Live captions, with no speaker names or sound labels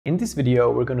In this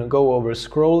video, we're going to go over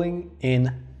scrolling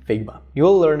in Figma.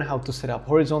 You'll learn how to set up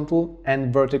horizontal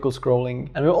and vertical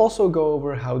scrolling, and we'll also go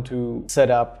over how to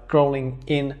set up scrolling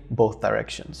in both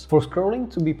directions. For scrolling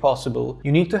to be possible,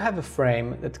 you need to have a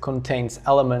frame that contains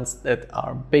elements that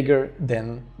are bigger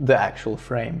than the actual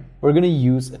frame. We're going to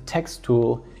use a text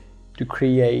tool to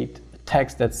create a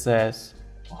text that says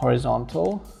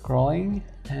horizontal scrolling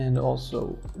and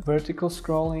also vertical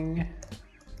scrolling,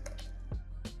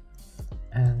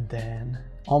 and then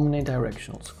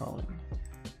omnidirectional scrolling.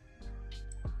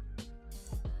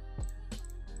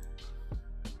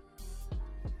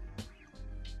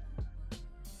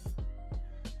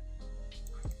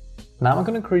 Now I'm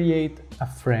going to create a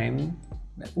frame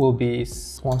that will be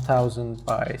 1000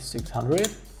 by 600,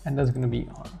 and that's going to be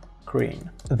on green.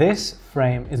 This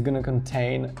frame is going to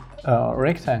contain a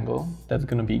rectangle that's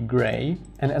going to be gray,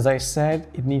 and as I said,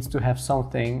 it needs to have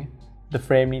something. The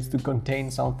frame needs to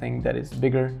contain something that is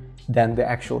bigger than the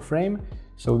actual frame.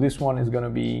 So this one is going to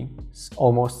be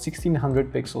almost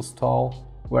 1600 pixels tall,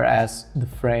 whereas the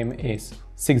frame is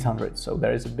 600. So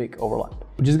there is a big overlap.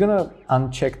 We're just going to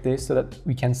uncheck this so that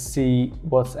we can see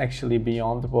what's actually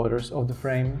beyond the borders of the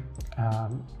frame.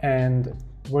 And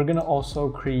we're going to also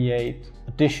create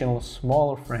additional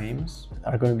smaller frames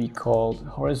that are going to be called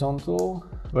horizontal,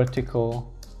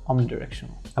 vertical,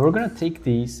 omnidirectional. And we're going to take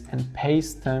these and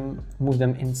paste them, move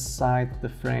them inside the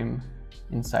frame,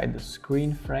 inside the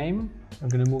screen frame. We're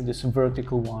going to move this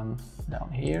vertical one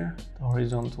down here. The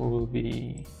horizontal will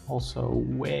be also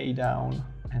way down,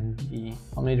 and the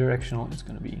omnidirectional is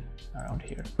going to be around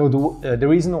here. So the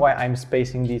reason why I'm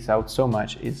spacing these out so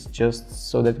much is just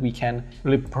so that we can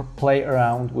really play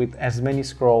around with as many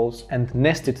scrolls and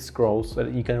nested scrolls so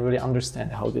that you can really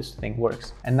understand how this thing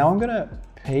works. And now I'm going to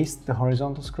paste the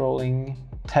horizontal scrolling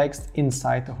text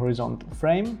inside the horizontal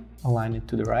frame, align it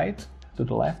to the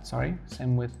left, sorry.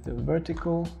 Same with the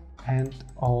vertical and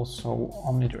also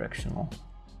omnidirectional.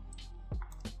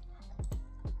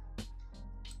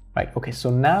 Right, okay, so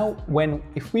now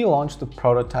if we launch the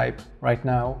prototype right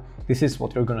now, this is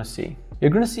what you're gonna see.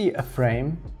 You're gonna see a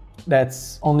frame that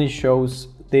only shows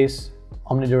this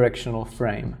omnidirectional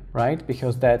frame, right?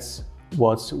 Because that's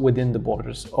what's within the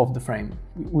borders of the frame.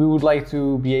 We would like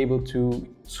to be able to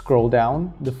scroll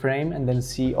down the frame and then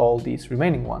see all these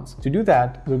remaining ones. To do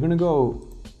that, we're going to go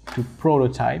to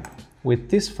prototype with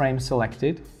this frame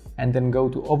selected, and then go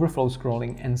to overflow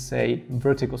scrolling and say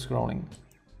vertical scrolling.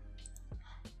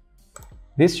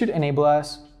 This should enable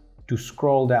us to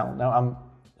scroll down. Now I'm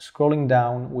scrolling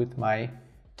down with my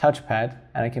touchpad,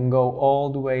 and I can go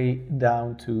all the way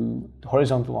down to the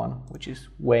horizontal one, which is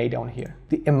way down here.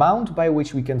 The amount by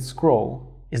which we can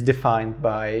scroll is defined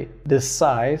by the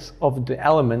size of the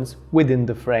elements within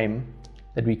the frame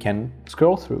that we can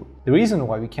scroll through. The reason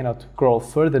why we cannot scroll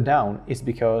further down is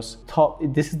because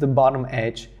this is the bottom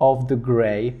edge of the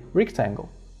gray rectangle.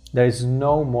 There is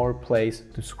no more place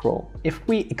to scroll. If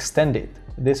we extend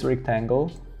this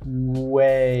rectangle,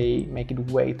 make it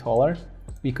way taller,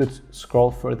 we could scroll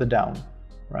further down,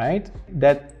 right?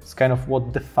 That's kind of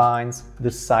what defines the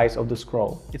size of the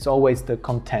scroll. It's always the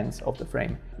contents of the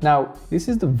frame. Now, this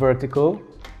is the vertical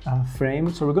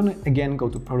frame. So we're going to again go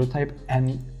to prototype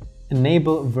and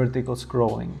enable vertical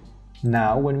scrolling.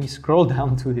 Now, when we scroll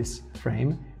down to this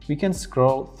frame, we can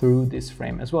scroll through this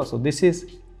frame as well. So this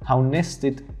is how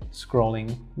nested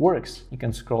scrolling works. You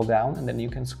can scroll down and then you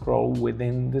can scroll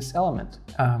within this element.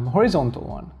 Horizontal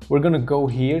one. We're gonna go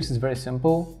here, this is very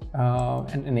simple,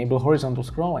 and enable horizontal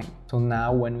scrolling. So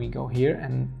now when we go here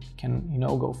and can,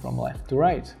 go from left to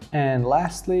right. And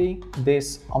lastly,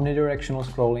 this omnidirectional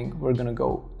scrolling, we're gonna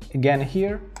go again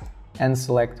here and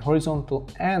select horizontal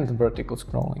and vertical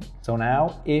scrolling. So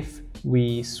now if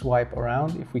we swipe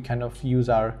around, if we kind of use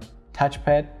our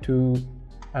touchpad to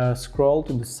scroll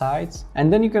to the sides,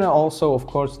 and then you can also of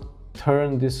course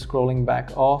turn this scrolling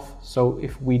back off. So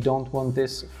if we don't want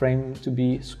this frame to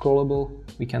be scrollable,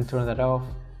 we can turn that off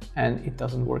and it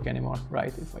doesn't work anymore,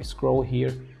 right? If I scroll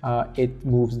here, it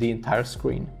moves the entire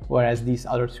screen, whereas these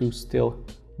other two still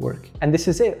work. And this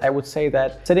is it. I would say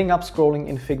that setting up scrolling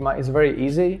in Figma is very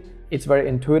easy. It's very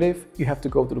intuitive. You have to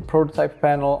go to the prototype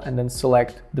panel and then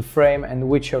select the frame and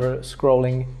whichever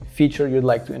scrolling feature you'd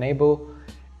like to enable.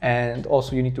 And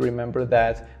also you need to remember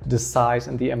that the size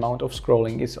and the amount of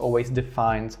scrolling is always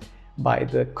defined by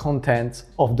the content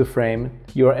of the frame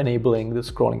you're enabling the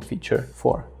scrolling feature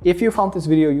for. If you found this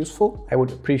video useful, I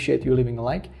would appreciate you leaving a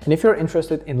like. And if you're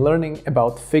interested in learning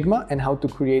about Figma and how to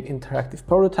create interactive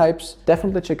prototypes,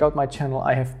 definitely check out my channel.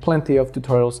 I have plenty of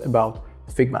tutorials about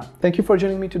Figma. Thank you for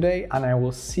joining me today, and I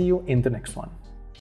will see you in the next one.